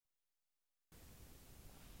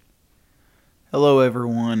Hello,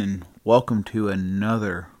 everyone, and welcome to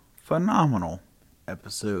another phenomenal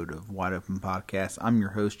episode of Wide Open Podcast. I'm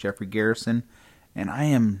your host, Jeffrey Garrison, and I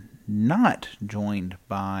am not joined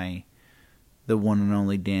by the one and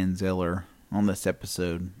only Dan Zeller on this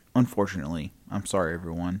episode. Unfortunately, I'm sorry,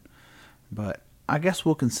 everyone, but I guess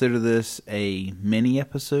we'll consider this a mini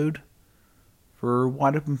episode for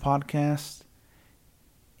Wide Open Podcast.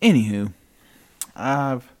 Anywho,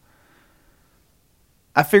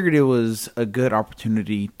 I figured it was a good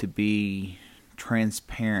opportunity to be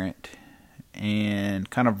transparent and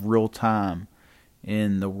kind of real time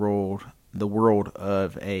in the world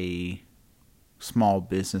of a small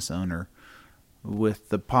business owner with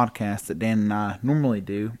the podcast that Dan and I normally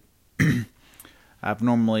do. I've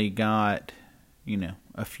normally got,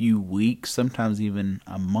 a few weeks, sometimes even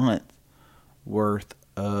a month worth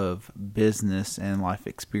of business and life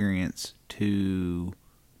experience to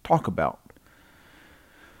talk about.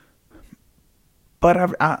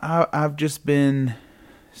 But I've just been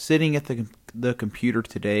sitting at the computer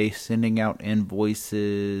today, sending out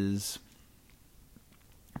invoices,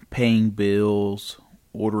 paying bills,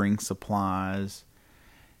 ordering supplies,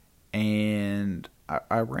 and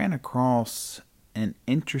I ran across an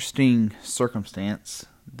interesting circumstance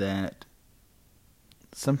that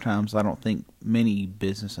sometimes I don't think many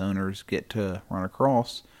business owners get to run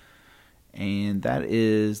across, and that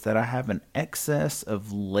is that I have an excess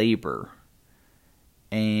of labor.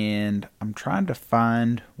 And I'm trying to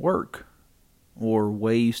find work or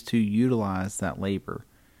ways to utilize that labor.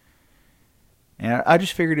 And I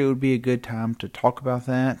just figured it would be a good time to talk about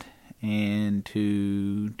that and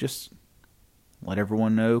to just let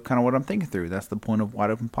everyone know kind of what I'm thinking through. That's the point of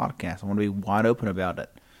Wide Open Podcast. I want to be wide open about it.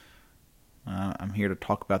 I'm here to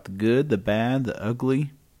talk about the good, the bad, the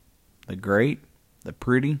ugly, the great, the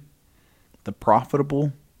pretty, the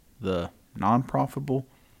profitable, the non-profitable.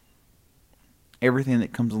 Everything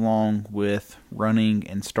that comes along with running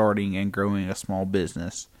and starting and growing a small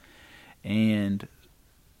business. And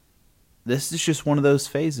this is just one of those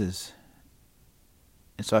phases.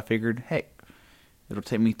 And so I figured, hey, it'll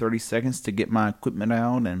take me 30 seconds to get my equipment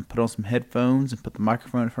out and put on some headphones and put the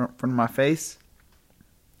microphone in front of my face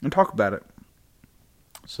and talk about it.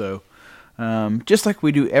 So, just like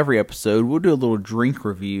we do every episode, we'll do a little drink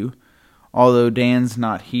review. Although Dan's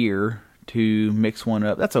not here to mix one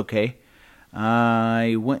up, that's okay.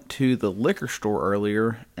 I went to the liquor store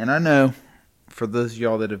earlier, and I know for those of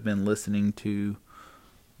y'all that have been listening to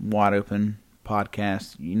Wide Open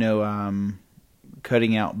Podcast, I'm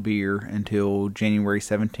cutting out beer until January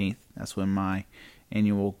 17th. That's when my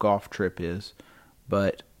annual golf trip is.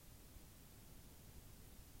 But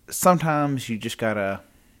sometimes you just gotta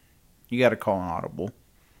call an audible.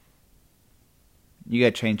 You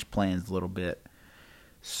gotta change plans a little bit.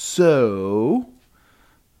 So,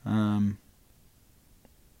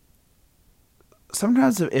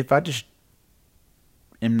 sometimes if I just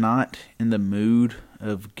am not in the mood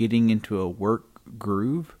of getting into a work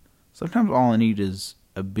groove, sometimes all I need is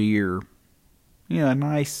a beer, a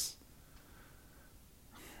nice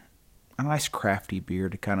crafty beer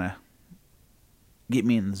to kind of get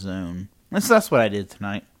me in the zone. And so that's what I did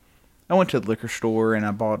tonight. I went to the liquor store and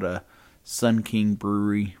I bought a Sun King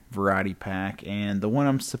Brewery variety pack, and the one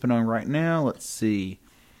I'm sipping on right now, let's see.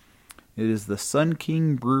 It is the Sun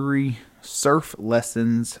King Brewery Surf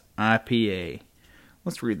Lessons IPA.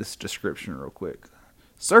 Let's read this description real quick.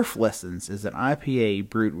 Surf Lessons is an IPA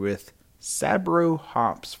brewed with Sabro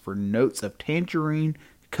hops for notes of tangerine,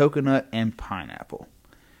 coconut, and pineapple.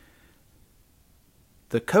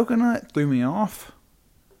 The coconut threw me off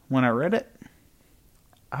when I read it.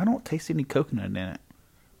 I don't taste any coconut in it.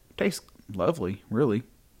 It tastes lovely, really.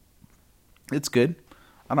 It's good.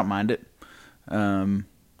 I don't mind it.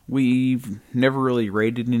 We've never really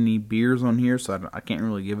rated any beers on here, so I can't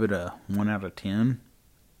really give it a 1 out of 10.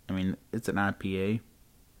 I mean, it's an IPA.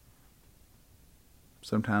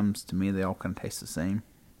 Sometimes, to me, they all kind of taste the same.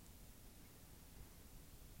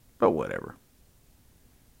 But whatever.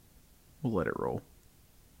 We'll let it roll.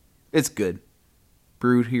 It's good.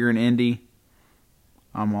 Brewed here in Indy.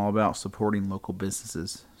 I'm all about supporting local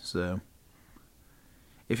businesses. So,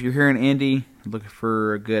 if you're here in Indy, looking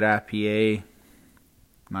for a good IPA,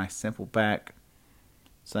 nice simple pack,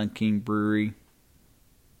 Sun King Brewery,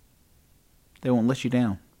 they won't let you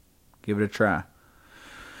down. Give it a try.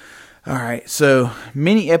 Alright, so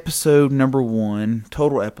mini episode number 1,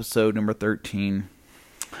 total episode number 13.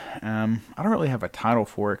 I don't really have a title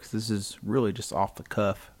for it because this is really just off the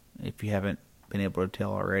cuff, if you haven't been able to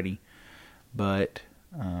tell already. But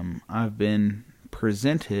I've been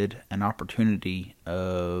presented an opportunity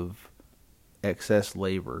of excess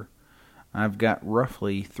labor. I've got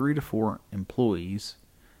roughly 3 to 4 employees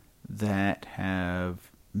that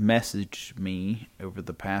have messaged me over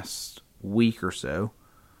the past week or so,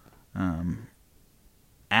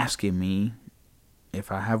 asking me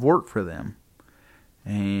if I have work for them.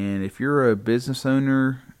 And if you're a business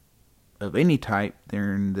owner of any type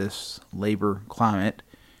during this labor climate,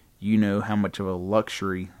 you know how much of a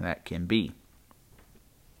luxury that can be.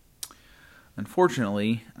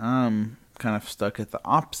 Unfortunately, I'm kind of stuck at the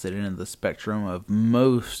opposite end of the spectrum of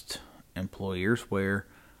most employers, where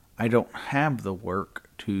I don't have the work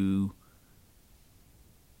to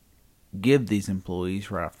give these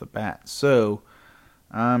employees right off the bat. So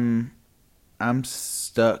I'm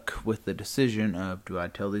stuck with the decision of, do I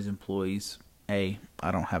tell these employees, hey,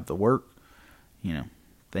 I don't have the work,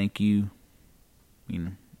 thank you,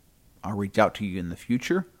 I'll reach out to you in the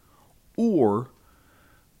future, or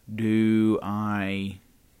do I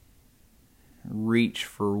reach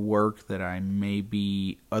for work that I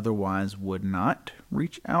maybe otherwise would not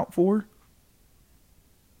reach out for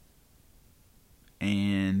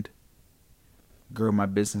and grow my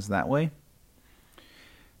business that way?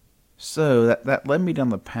 So that led me down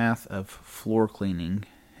the path of floor cleaning.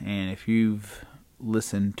 And if you've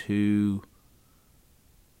listened to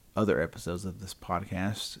other episodes of this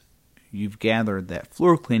podcast, you've gathered that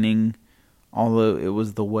floor cleaning, although it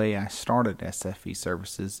was the way I started SFE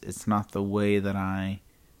Services, it's not the way that I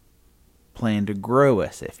plan to grow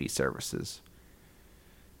SFE Services.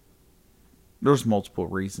 There's multiple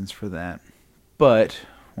reasons for that, but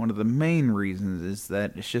one of the main reasons is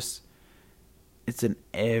that it's an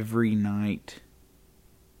every night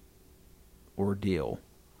ordeal,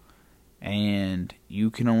 and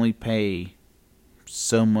you can only pay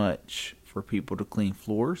so much for people to clean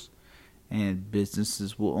floors, and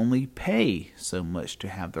businesses will only pay so much to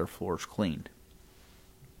have their floors cleaned.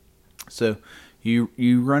 So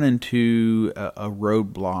you run into a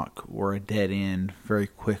roadblock or a dead end very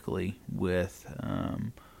quickly with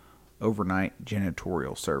overnight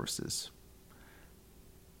janitorial services.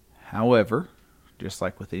 However, just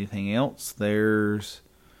like with anything else, there's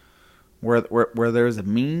where there's a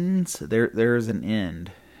means, there's an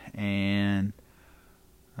end, and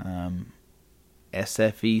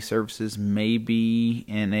SFE Services may be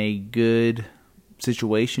in a good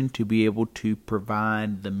situation to be able to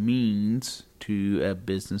provide the means to a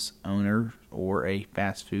business owner or a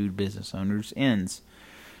fast food business owner's ends.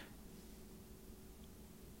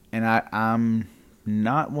 And I'm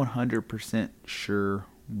not 100% sure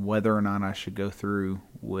whether or not I should go through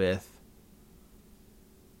with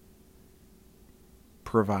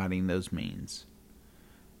providing those means.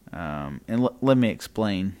 And let me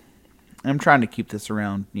explain. I'm trying to keep this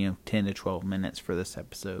around 10 to 12 minutes for this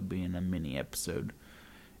episode being a mini episode.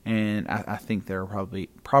 And I think there will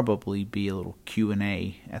probably be a little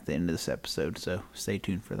Q&A at the end of this episode, so stay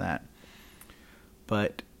tuned for that.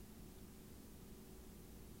 But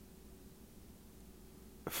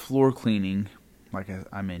floor cleaning, like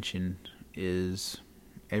I mentioned, is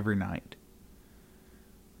every night.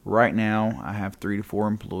 Right now, I have 3 to 4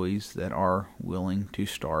 employees that are willing to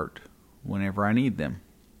start whenever I need them.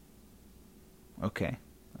 Okay,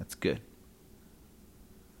 that's good.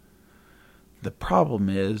 The problem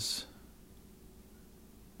is,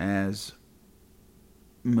 as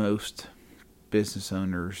most business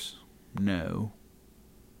owners know,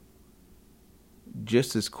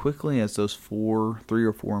 just as quickly as those 3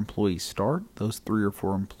 or 4 employees start, those 3 or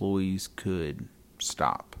 4 employees could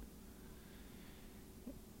stop.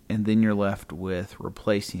 And then you're left with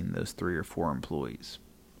replacing those 3 or 4 employees.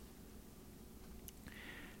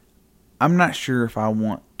 I'm not sure if I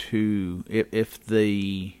want to, if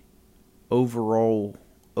the overall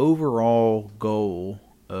goal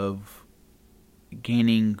of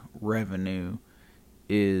gaining revenue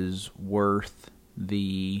is worth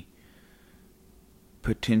the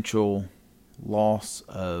potential loss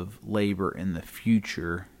of labor in the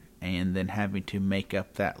future and then having to make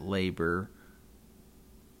up that labor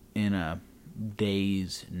in a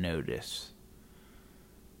day's notice.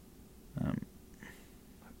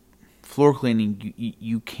 Floor cleaning,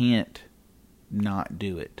 you can't not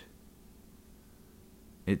do it.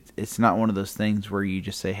 It's not one of those things where you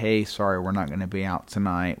just say, "Hey, sorry, we're not going to be out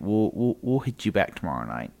tonight. We'll hit you back tomorrow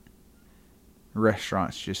night."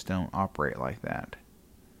 Restaurants just don't operate like that.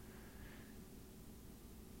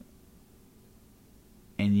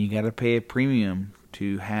 And you got to pay a premium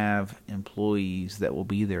to have employees that will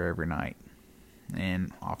be there every night.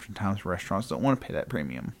 And oftentimes restaurants don't want to pay that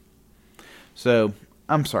premium. So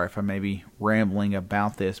I'm sorry if I may be rambling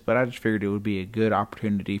about this, but I just figured it would be a good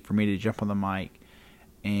opportunity for me to jump on the mic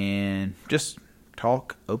and just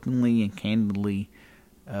talk openly and candidly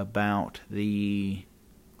about the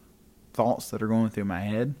thoughts that are going through my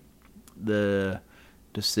head, the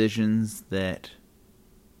decisions that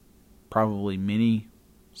probably many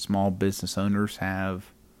small business owners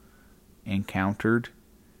have encountered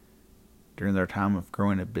during their time of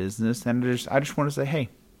growing a business. And I just want to say, hey,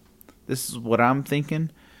 this is what I'm thinking,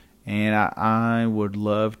 and I would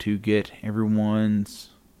love to get everyone's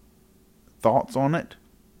thoughts on it.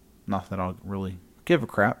 Not that I'll really give a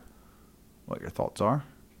crap what your thoughts are,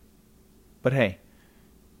 but hey,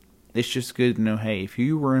 it's just good to know, hey, if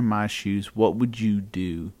you were in my shoes, what would you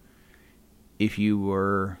do if you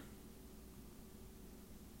were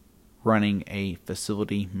running a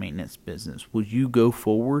facility maintenance business? Would you go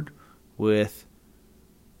forward with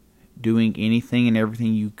doing anything and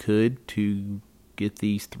everything you could to get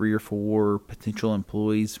these 3 or 4 potential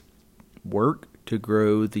employees work to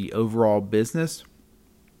grow the overall business?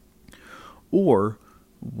 Or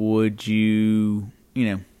would you,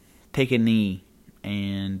 take a knee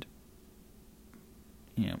and,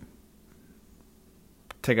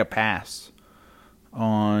 take a pass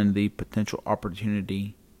on the potential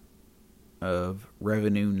opportunity of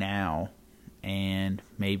revenue now and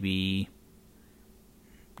maybe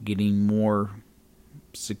getting more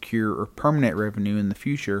secure or permanent revenue in the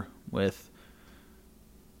future with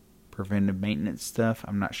preventive maintenance stuff?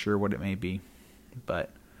 I'm not sure what it may be,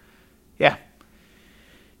 but yeah.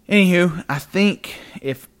 Anywho, I think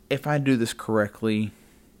if I do this correctly,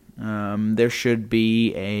 there should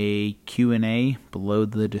be a Q&A below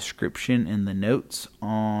the description in the notes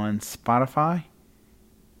on Spotify.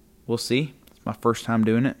 We'll see. It's my first time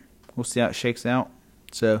doing it. We'll see how it shakes out.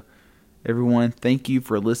 So, everyone, thank you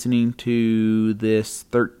for listening to this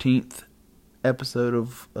 13th episode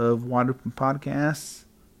of Wide Open Podcasts,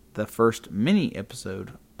 the first mini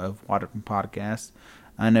episode of Wide Open Podcasts.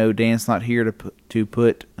 I know Dan's not here to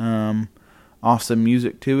put awesome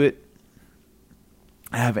music to it.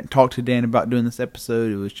 I haven't talked to Dan about doing this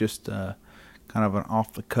episode. It was just kind of an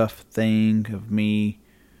off-the-cuff thing of me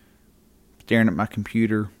staring at my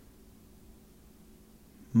computer,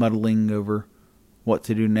 muddling over what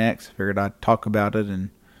to do next. Figured I'd talk about it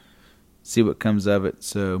and see what comes of it.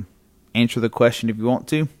 So answer the question if you want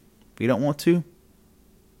to. If you don't want to,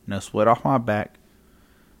 no sweat off my back.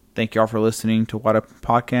 Thank y'all for listening to Wide Open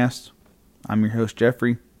Podcast. I'm your host,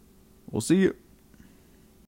 Jeffrey. We'll see you.